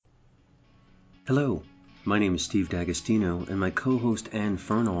Hello, my name is Steve D'Agostino, and my co-host Anne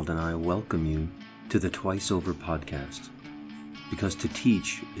Fernald and I welcome you to the Twice Over podcast, because to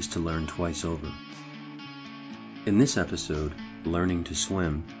teach is to learn twice over. In this episode, Learning to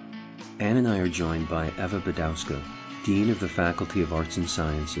Swim, Anne and I are joined by Eva Badowska, Dean of the Faculty of Arts and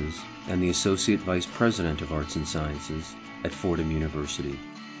Sciences and the Associate Vice President of Arts and Sciences at Fordham University,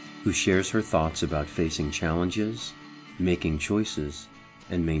 who shares her thoughts about facing challenges, making choices,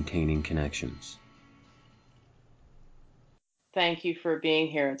 and maintaining connections. Thank you for being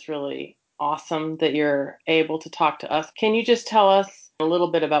here. It's really awesome that you're able to talk to us. Can you just tell us a little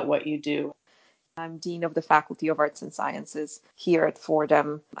bit about what you do? I'm Dean of the Faculty of Arts and Sciences here at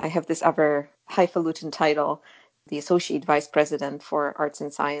Fordham. I have this other highfalutin title, the Associate Vice President for Arts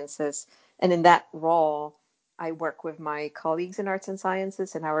and Sciences. And in that role, I work with my colleagues in Arts and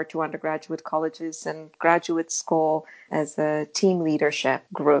Sciences in our two undergraduate colleges and graduate school as a team leadership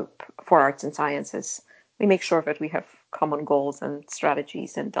group for Arts and Sciences. We make sure that we have common goals and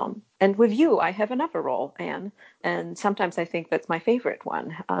strategies and with you, I have another role, Anne, and sometimes I think that's my favorite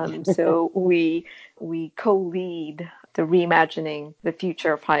one. So we co-lead the Reimagining the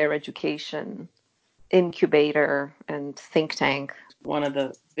Future of Higher Education incubator and think tank. One of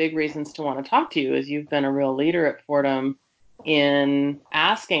the big reasons to want to talk to you is you've been a real leader at Fordham in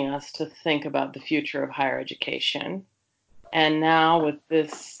asking us to think about the future of higher education. And now with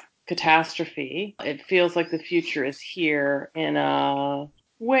this catastrophe, it feels like the future is here in a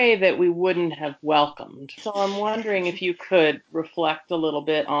way that we wouldn't have welcomed. So I'm wondering if you could reflect a little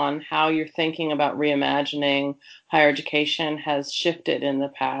bit on how your thinking about reimagining higher education has shifted in the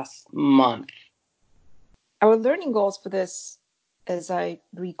past month. Our learning goals for this, as I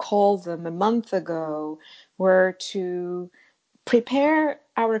recall them a month ago, were to prepare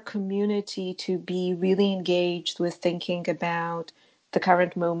our community to be really engaged with thinking about the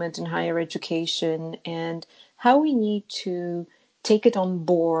current moment in higher education and how we need to take it on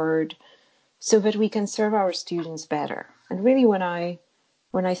board so that we can serve our students better. And really, when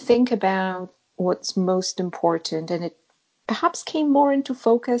I think about what's most important, and it perhaps came more into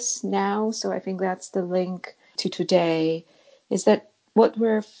focus now, so I think that's the link to today, is that what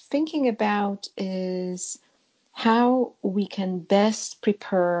we're thinking about is how we can best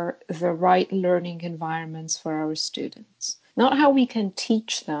prepare the right learning environments for our students. Not how we can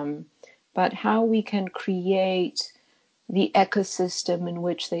teach them, but how we can create the ecosystem in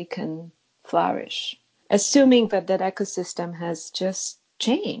which they can flourish. Assuming that that ecosystem has just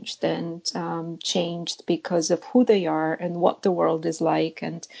changed and changed because of who they are and what the world is like.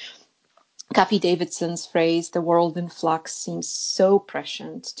 And Kathy Davidson's phrase, the world in flux, seems so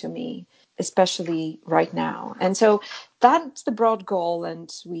prescient to me, especially right now. And so that's the broad goal.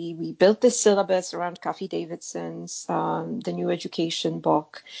 And we built this syllabus around Kathy Davidson's, the New Education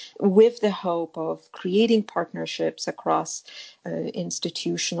book, with the hope of creating partnerships across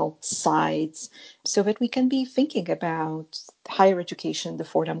institutional sides so that we can be thinking about higher education, the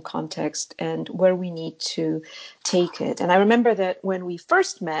Fordham context, and where we need to take it. And I remember that when we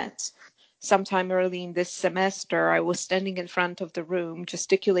first met, sometime early in this semester, I was standing in front of the room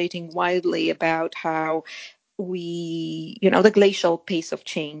gesticulating wildly about how the glacial pace of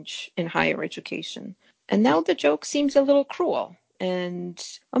change in higher education. And now the joke seems a little cruel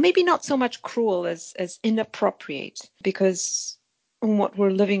or maybe not so much cruel as inappropriate, because what we're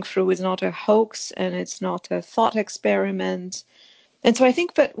living through is not a hoax and it's not a thought experiment. And so I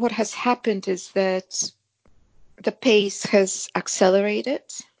think that what has happened is that the pace has accelerated,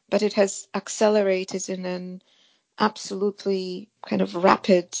 but it has accelerated in an absolutely kind of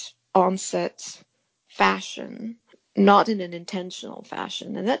rapid onset fashion, not in an intentional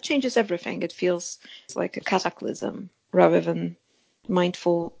fashion. And that changes everything. It feels like a cataclysm rather than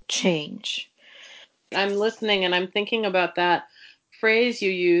mindful change. I'm listening and I'm thinking about that phrase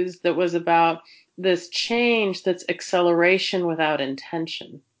you used that was about this change that's acceleration without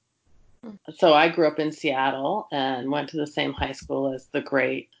intention. So I grew up in Seattle and went to the same high school as the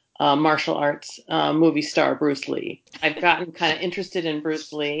great martial arts movie star Bruce Lee. I've gotten kind of interested in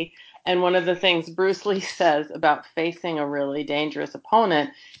Bruce Lee. And one of the things Bruce Lee says about facing a really dangerous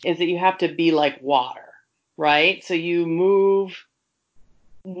opponent is that you have to be like water, right? So you move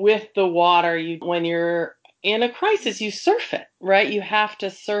with the water. When you're in a crisis, you surf it, right? You have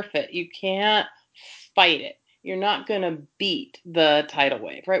to surf it. You can't fight it. You're not going to beat the tidal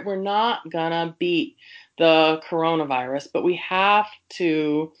wave, right? We're not going to beat the coronavirus, but we have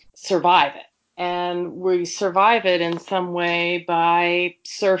to survive it. And we survive it in some way by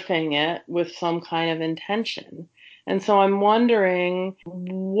surfing it with some kind of intention. And so I'm wondering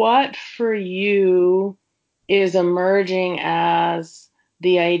what for you is emerging as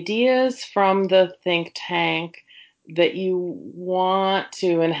the ideas from the think tank that you want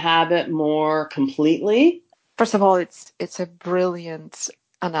to inhabit more completely? First of all, it's a brilliant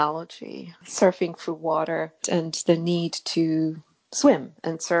analogy, surfing through water and the need to swim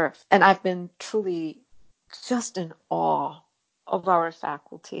and surf. And I've been truly just in awe of our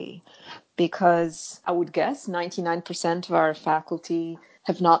faculty, because I would guess 99% of our faculty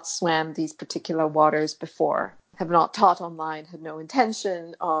have not swam these particular waters before, have not taught online, had no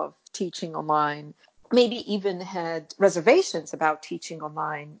intention of teaching online, maybe even had reservations about teaching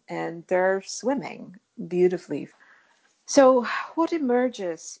online, and they're swimming beautifully. So what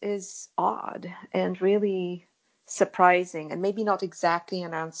emerges is odd and really surprising, and maybe not exactly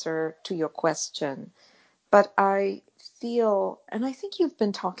an answer to your question. But I feel, and I think you've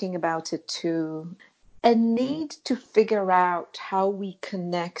been talking about it too, a need to figure out how we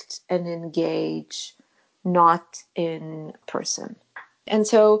connect and engage not in person. And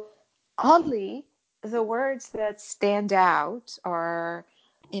so, oddly, the words that stand out are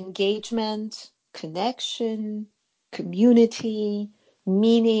engagement, connection, community,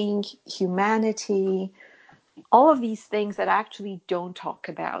 meaning, humanity, all of these things that actually don't talk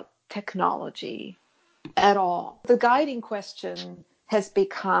about technology at all. The guiding question has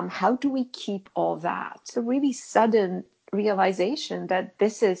become, how do we keep all that? It's a really sudden realization that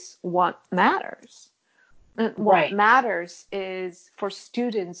this is what matters. And what matters is for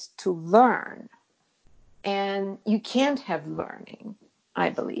students to learn. And you can't have learning, I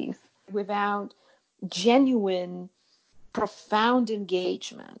believe, without genuine, profound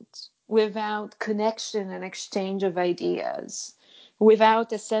engagement, without connection and exchange of ideas,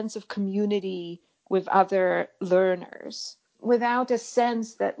 without a sense of community with other learners, without a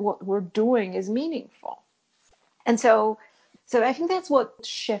sense that what we're doing is meaningful. And so I think that's what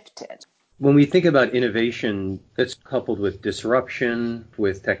shifted. When we think about innovation that's coupled with disruption,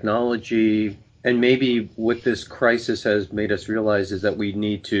 with technology, and maybe what this crisis has made us realize is that we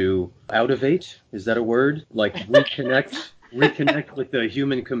need to outivate. Is that a word? Like reconnect with the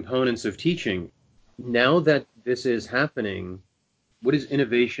human components of teaching. Now that this is happening, what does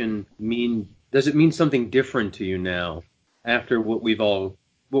innovation mean? Does it mean something different to you now after what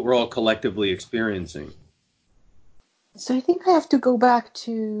we're all collectively experiencing? So I think I have to go back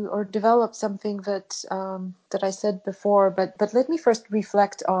to or develop something that I said before, but let me first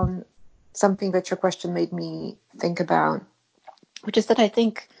reflect on something that your question made me think about, which is that I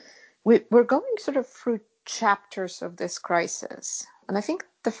think we're going sort of through chapters of this crisis. And I think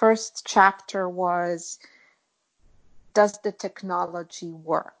the first chapter was, does the technology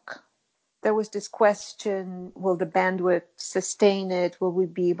work? There was this question, will the bandwidth sustain it? Will we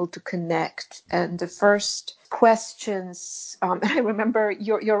be able to connect? And the first questions, I remember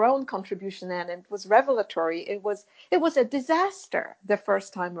your own contribution, Anne, and it was revelatory. It was a disaster the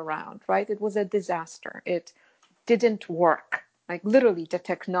first time around, right? It was a disaster. It didn't work. Like literally the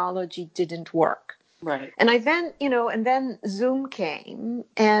technology didn't work. Right. And and then Zoom came,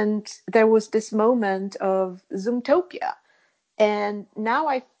 and there was this moment of Zoomtopia. And now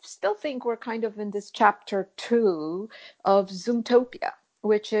I still think we're kind of in this chapter 2 of Zoomtopia,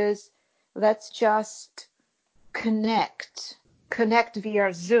 which is, let's just connect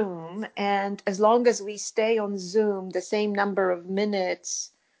via Zoom. And as long as we stay on Zoom the same number of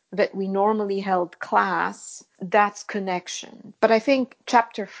minutes that we normally held class, that's connection. But I think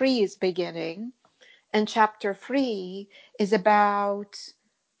chapter 3 is beginning, and chapter 3 is about,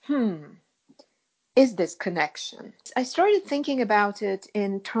 is this connection? I started thinking about it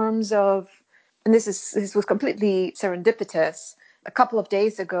in terms of, and this was completely serendipitous. A couple of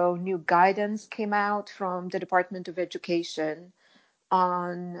days ago, new guidance came out from the Department of Education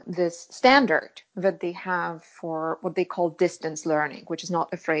on this standard that they have for what they call distance learning, which is not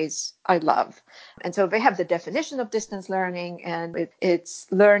a phrase I love. And so they have the definition of distance learning, and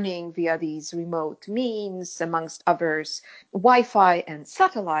it's learning via these remote means, amongst others, Wi-Fi and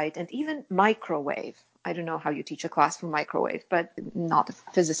satellite and even microwave. I don't know how you teach a class for microwave, but not a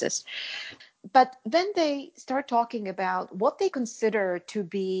physicist. But then they start talking about what they consider to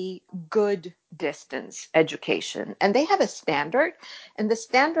be good distance education. And they have a standard. And the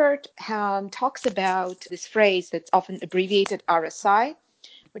standard talks about this phrase that's often abbreviated RSI,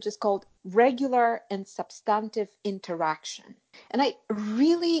 which is called regular and substantive interaction. And I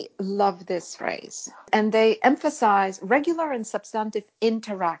really love this phrase. And they emphasize regular and substantive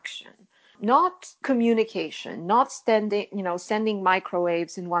interaction, not communication, not sending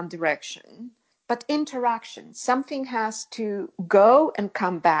microwaves in one direction, but interaction. Something has to go and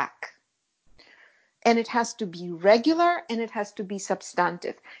come back. And it has to be regular and it has to be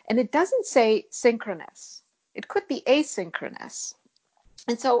substantive. And it doesn't say synchronous. It could be asynchronous.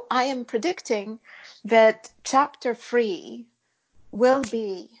 And so I am predicting that chapter 3 will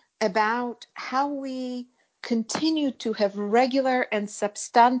be about how we continue to have regular and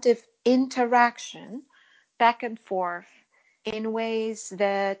substantive interaction back and forth in ways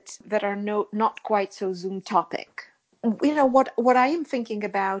that are not quite so Zoom topic. What I am thinking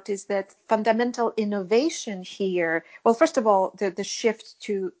about is that fundamental innovation here, well, first of all, the shift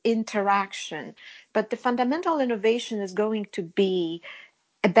to interaction, but the fundamental innovation is going to be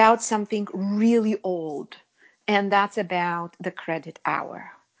about something really old, and that's about the credit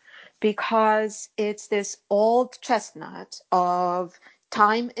hour, because it's this old chestnut of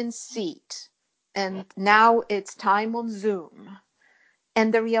time and seat, and now it's time on Zoom,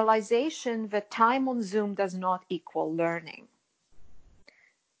 and the realization that time on Zoom does not equal learning.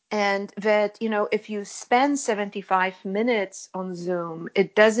 And that, if you spend 75 minutes on Zoom,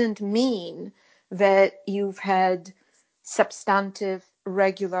 it doesn't mean that you've had substantive,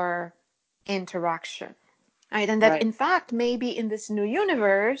 regular interaction, right? And that, Right. in fact, maybe in this new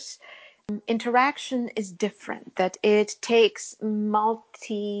universe, interaction is different, that it takes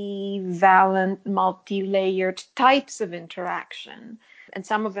multivalent, multi-layered types of interaction, and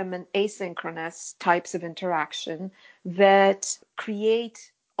some of them an asynchronous types of interaction that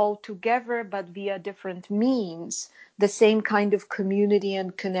create altogether, but via different means, the same kind of community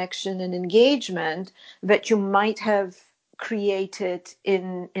and connection and engagement that you might have created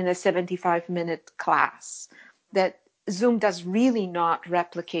in a 75-minute class, that Zoom does really not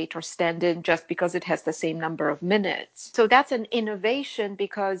replicate or stand in just because it has the same number of minutes. So that's an innovation,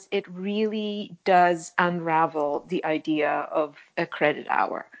 because it really does unravel the idea of a credit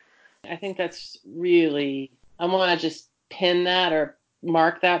hour. I think that's really, I want to just pin that or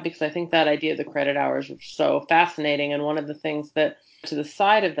mark that, because I think that idea of the credit hours is so fascinating. And one of the things that, to the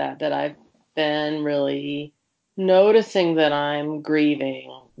side of that, that I've been really noticing that I'm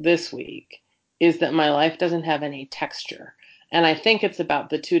grieving this week is that my life doesn't have any texture. And I think it's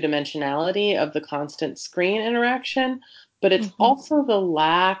about the two-dimensionality of the constant screen interaction, but it's also the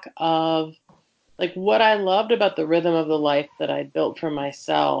lack of, like, what I loved about the rhythm of the life that I built for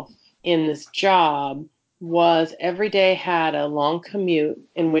myself in this job was every day had a long commute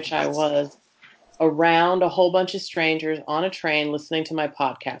in which I was around a whole bunch of strangers on a train listening to my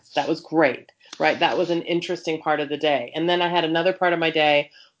podcast. That was great, right? That was an interesting part of the day. And then I had another part of my day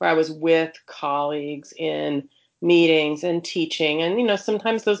where I was with colleagues in meetings and teaching. And,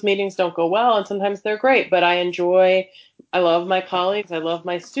 sometimes those meetings don't go well and sometimes they're great, but I love my colleagues. I love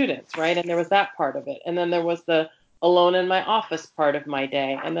my students, right? And there was that part of it. And then there was the alone in my office part of my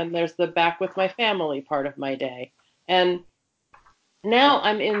day. And then there's the back with my family part of my day. And now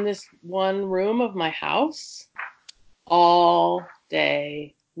I'm in this one room of my house all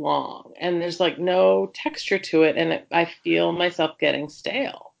day long, and there's like no texture to it, and I feel myself getting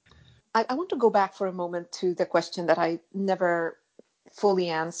stale. I want to go back for a moment to the question that I never fully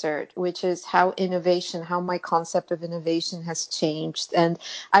answered, which is how my concept of innovation has changed. And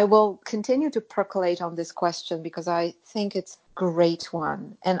I will continue to percolate on this question because I think it's a great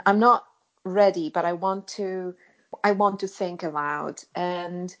one. And I'm not ready, but I want to think aloud.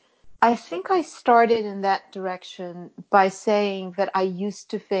 And I think I started in that direction by saying that I used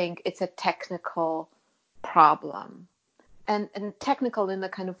to think it's a technical problem. And technical in the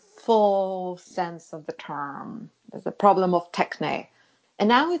kind of full sense of the term. There's a problem of techne. And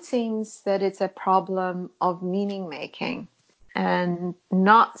now it seems that it's a problem of meaning making and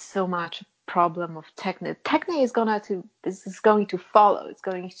not so much a problem of techne. Techne is going to follow. It's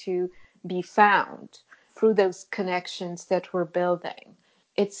going to be found through those connections that we're building.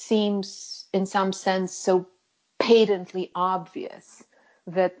 It seems in some sense so patently obvious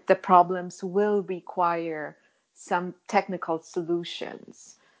that the problems will require some technical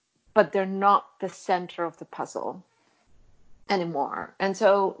solutions, but they're not the center of the puzzle anymore. And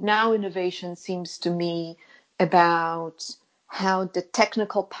so now innovation seems to me about how the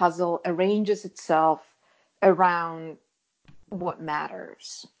technical puzzle arranges itself around what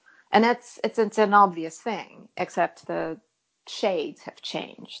matters. And it's an obvious thing, except the shades have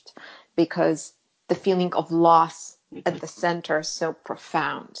changed because the feeling of loss at the center is so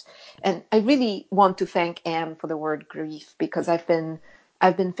profound. And I really want to thank Anne for the word grief, because I've been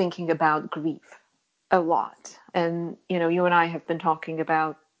thinking about grief a lot. And you and I have been talking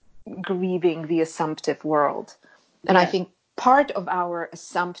about grieving the assumptive world. And I think part of our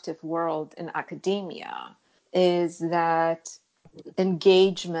assumptive world in academia is that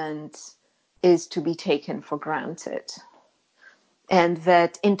engagement is to be taken for granted, and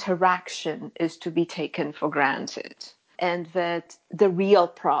that interaction is to be taken for granted, and that the real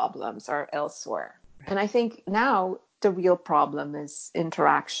problems are elsewhere. And I think now the real problem is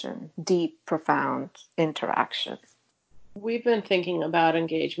interaction, deep, profound interaction. We've been thinking about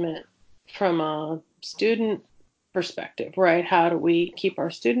engagement from a student perspective, right? How do we keep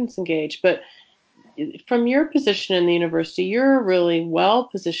our students engaged? But from your position in the university, you're really well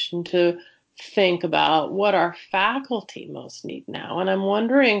positioned to think about what our faculty most need now. And I'm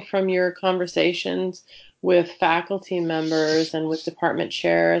wondering from your conversations with faculty members and with department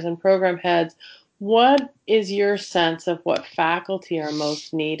chairs and program heads, what is your sense of what faculty are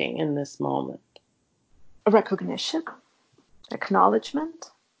most needing in this moment? Recognition,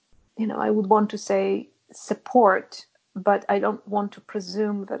 acknowledgement. I would want to say support, but I don't want to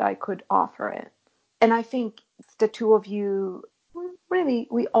presume that I could offer it. And I think the two of you, really,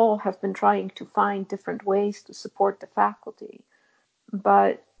 we all have been trying to find different ways to support the faculty.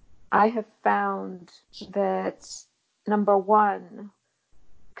 But I have found that, number one,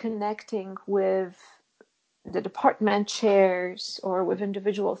 connecting with the department chairs or with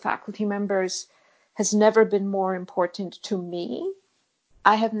individual faculty members has never been more important to me.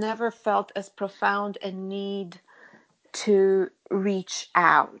 I have never felt as profound a need to reach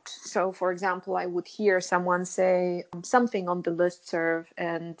out. So, for example, I would hear someone say something on the listserv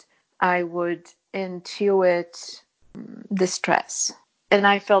and I would intuit distress. And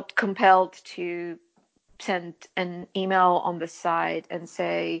I felt compelled to send an email on the side and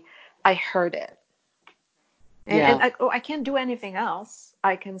say, I heard it. And I can't do anything else.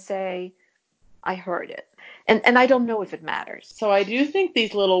 I can say, I heard it. And I don't know if it matters. So I do think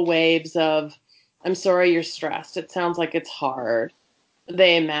these little waves of, I'm sorry you're stressed. It sounds like it's hard.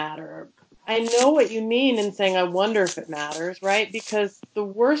 They matter. I know what you mean in saying, I wonder if it matters, right? Because the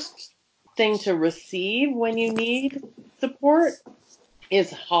worst thing to receive when you need support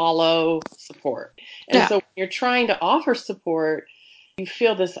is hollow support. And so when you're trying to offer support, you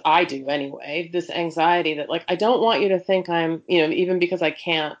feel this, I do anyway, this anxiety that like, I don't want you to think I'm, even because I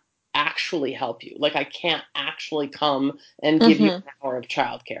can't actually help you. Like I can't actually come and give you an hour of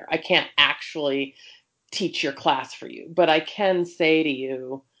childcare. I can't actually teach your class for you, but I can say to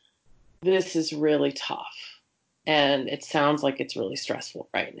you, this is really tough. And it sounds like it's really stressful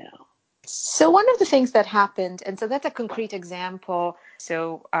right now. So one of the things that happened, and so that's a concrete example.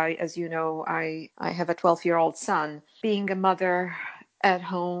 So as you know, I have a 12-year-old son. Being a mother at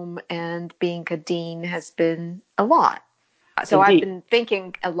home and being a dean has been a lot. So Indeed. I've been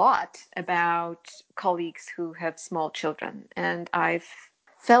thinking a lot about colleagues who have small children, and I've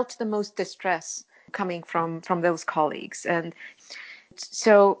felt the most distress coming from those colleagues. And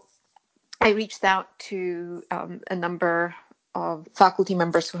so I reached out to a number of faculty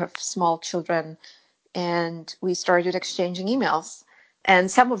members who have small children, and we started exchanging emails.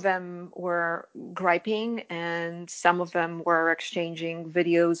 And some of them were griping, and some of them were exchanging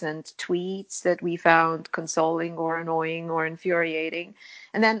videos and tweets that we found consoling or annoying or infuriating.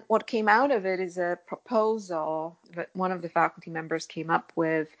 And then what came out of it is a proposal that one of the faculty members came up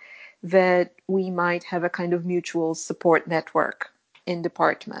with, that we might have a kind of mutual support network in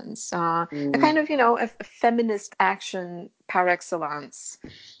departments, a kind of, a feminist action par excellence,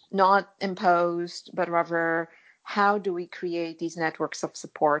 not imposed, but rather, how do we create these networks of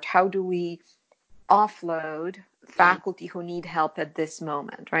support? How do we offload faculty who need help at this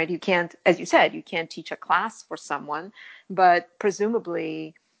moment, right? You can't, as you said, you can't teach a class for someone, but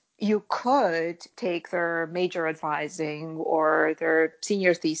presumably you could take their major advising or their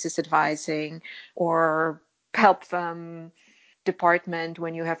senior thesis advising or help them department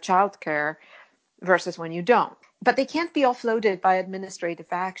when you have childcare versus when you don't. But they can't be offloaded by administrative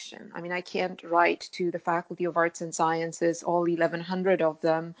action. I mean, I can't write to the Faculty of Arts and Sciences, all 1,100 of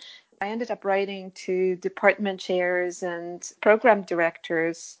them. I ended up writing to department chairs and program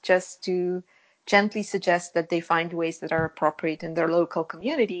directors just to gently suggest that they find ways that are appropriate in their local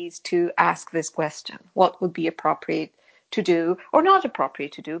communities to ask this question. What would be appropriate to do or not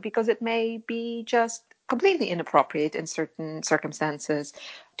appropriate to do? Because it may be just completely inappropriate in certain circumstances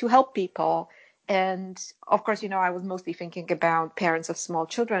to help people. And of course, I was mostly thinking about parents of small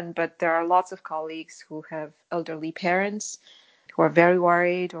children, but there are lots of colleagues who have elderly parents who are very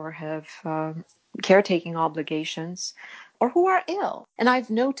worried or have caretaking obligations or who are ill. And I've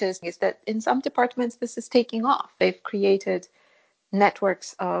noticed is that in some departments, this is taking off. They've created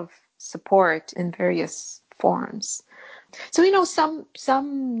networks of support in various forms. So, some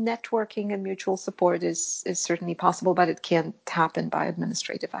networking and mutual support is certainly possible, but it can't happen by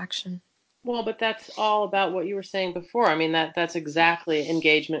administrative action. Well, but that's all about what you were saying before. I mean, that's exactly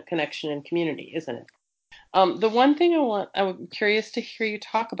engagement, connection, and community, isn't it? The one thing I'm curious to hear you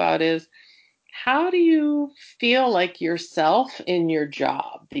talk about is How do you feel like yourself in your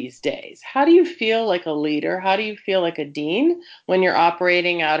job these days? How do you feel like a leader? How do you feel like a dean when you're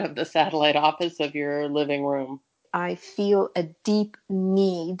operating out of the satellite office of your living room? I feel a deep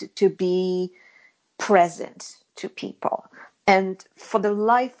need to be present to people. And for the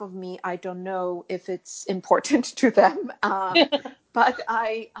life of me, I don't know if it's important to them, but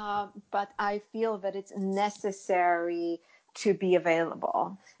I feel that it's necessary to be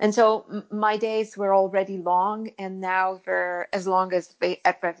available. And so my days were already long, and now they're as long as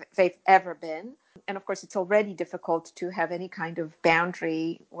they've ever been. And of course, it's already difficult to have any kind of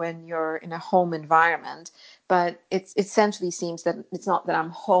boundary when you're in a home environment. But it essentially seems that it's not that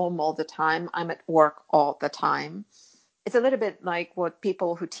I'm home all the time, I'm at work all the time. It's a little bit like what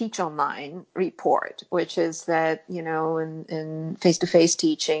people who teach online report, which is that, in face-to-face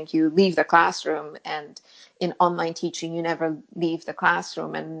teaching, you leave the classroom, and in online teaching, you never leave the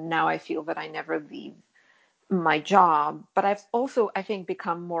classroom. And now I feel that I never leave my job, but I've also, I think,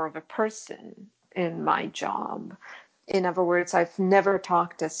 become more of a person in my job. In other words, I've never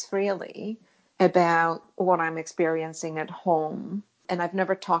talked as freely about what I'm experiencing at home, and I've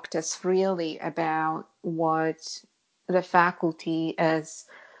never talked as freely about what the faculty as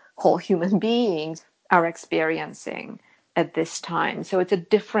whole human beings are experiencing at this time. So it's a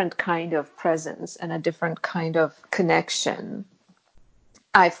different kind of presence and a different kind of connection.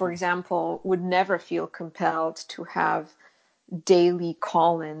 I, for example, would never feel compelled to have daily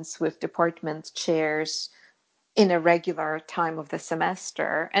call-ins with department chairs in a regular time of the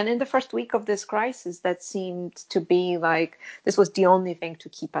semester. And in the first week of this crisis, that seemed to be like this was the only thing to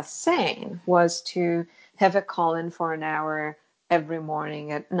keep us sane, was to have a call-in for an hour every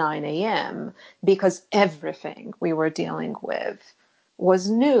morning at 9 a.m. because everything we were dealing with was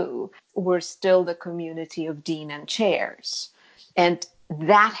new. We're still the community of dean and chairs. And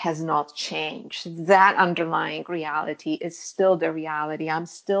that has not changed. That underlying reality is still the reality. I'm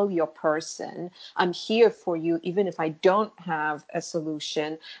still your person. I'm here for you. Even if I don't have a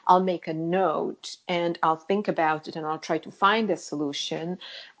solution, I'll make a note and I'll think about it and I'll try to find a solution.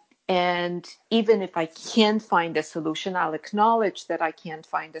 And even if I can't find a solution, I'll acknowledge that I can't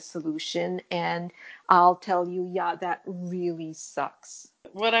find a solution, and I'll tell you, yeah, that really sucks.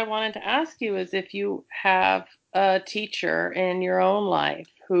 What I wanted to ask you is if you have a teacher in your own life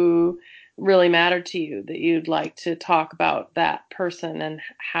who really mattered to you, that you'd like to talk about that person and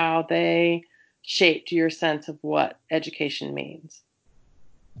how they shaped your sense of what education means.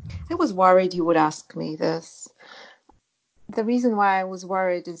 I was worried you would ask me this. The reason why I was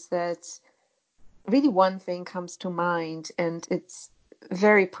worried is that really one thing comes to mind, and it's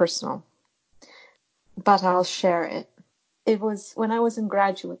very personal, but I'll share it. It was when I was in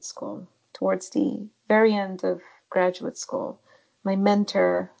graduate school, towards the very end of graduate school. My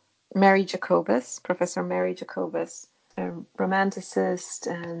mentor, Mary Jacobus, Professor Mary Jacobus, a romanticist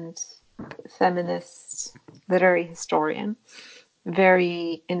and feminist literary historian,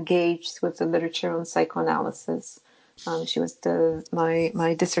 very engaged with the literature on psychoanalysis. She was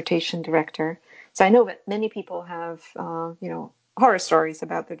my dissertation director. So I know that many people have horror stories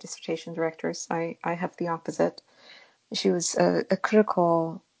about their dissertation directors. I have the opposite. She was a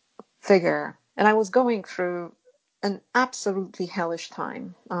critical figure, and I was going through an absolutely hellish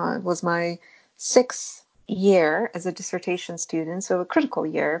time. It was my sixth year as a dissertation student, so a critical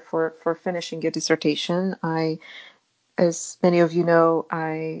year for finishing a dissertation. As many of you know,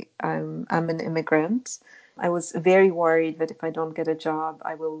 I'm an immigrant. I was very worried that if I don't get a job,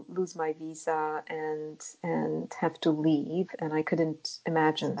 I will lose my visa and have to leave, and I couldn't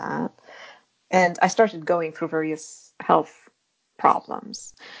imagine that. And I started going through various health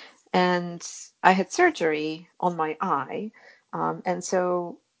problems. And I had surgery on my eye. And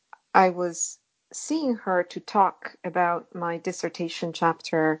so I was seeing her to talk about my dissertation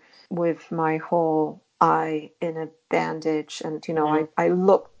chapter with my whole eye in a bandage. And, I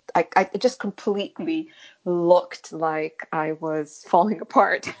looked, I just completely looked like I was falling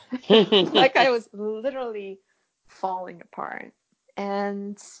apart, like I was literally falling apart.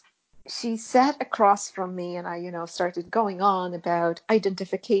 And she sat across from me, and I, started going on about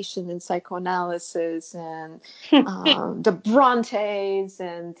identification and psychoanalysis and the Brontes,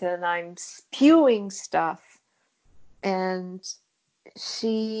 and I'm spewing stuff. And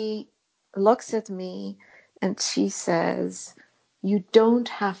she looks at me and she says, "You don't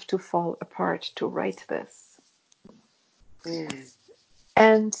have to fall apart to write this." Mm.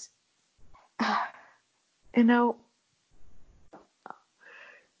 And, you know,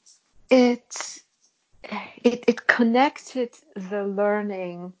 it it connected the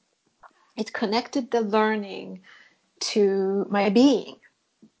learning. It connected the learning to my being.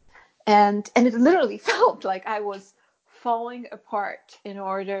 And it literally felt like I was falling apart in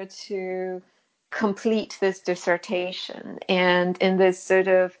order to complete this dissertation, and in this sort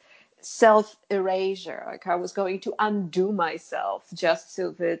of self-erasure, like I was going to undo myself just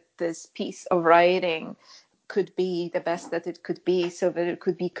so that this piece of writing could be the best that it could be, so that it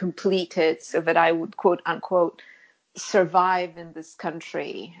could be completed, so that I would, quote unquote, survive in this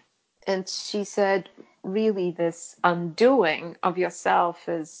country. And she said, really, this undoing of yourself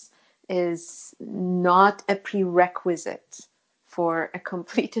is not a prerequisite for a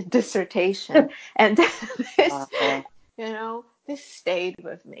completed dissertation. And this, this stayed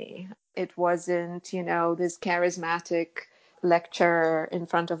with me. It wasn't, this charismatic lecture in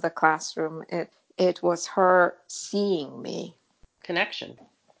front of the classroom. It was her seeing me. Connection.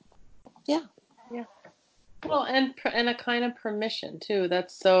 Yeah. Yeah. Well, and a kind of permission too.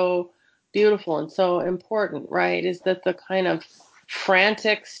 That's so beautiful and so important, right? Is that the kind of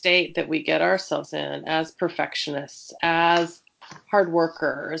frantic state that we get ourselves in as perfectionists, as hard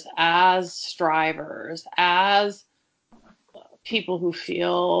workers, as strivers, as people who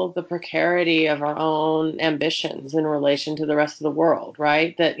feel the precarity of our own ambitions in relation to the rest of the world,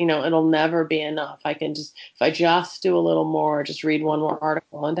 right? That, it'll never be enough. If I just do a little more, just read one more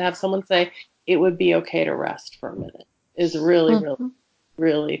article, and to have someone say it would be okay to rest for a minute is really, really,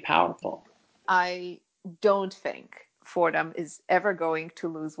 really powerful. I don't think Fordham is ever going to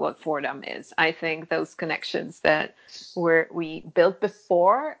lose what Fordham is. I think those connections that we built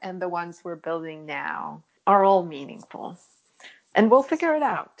before and the ones we're building now are all meaningful. And we'll figure it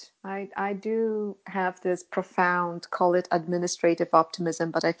out. I do have this profound, call it administrative optimism,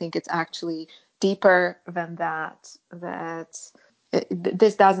 but I think it's actually deeper than that,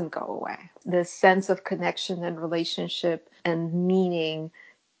 this doesn't go away. This sense of connection and relationship and meaning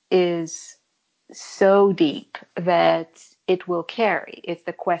is so deep that it will carry. It's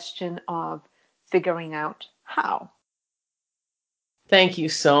the question of figuring out how. Thank you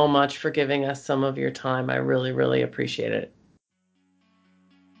so much for giving us some of your time. I really, really appreciate it.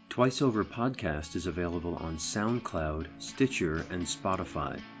 Twice Over Podcast is available on SoundCloud, Stitcher, and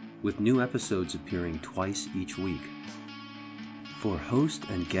Spotify, with new episodes appearing twice each week. For host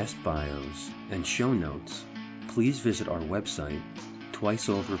and guest bios and show notes, please visit our website,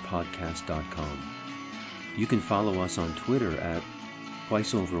 twiceoverpodcast.com. You can follow us on Twitter at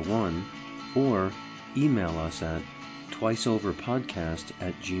twiceover1 or email us at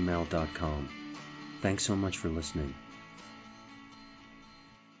twiceoverpodcast@gmail.com. Thanks so much for listening.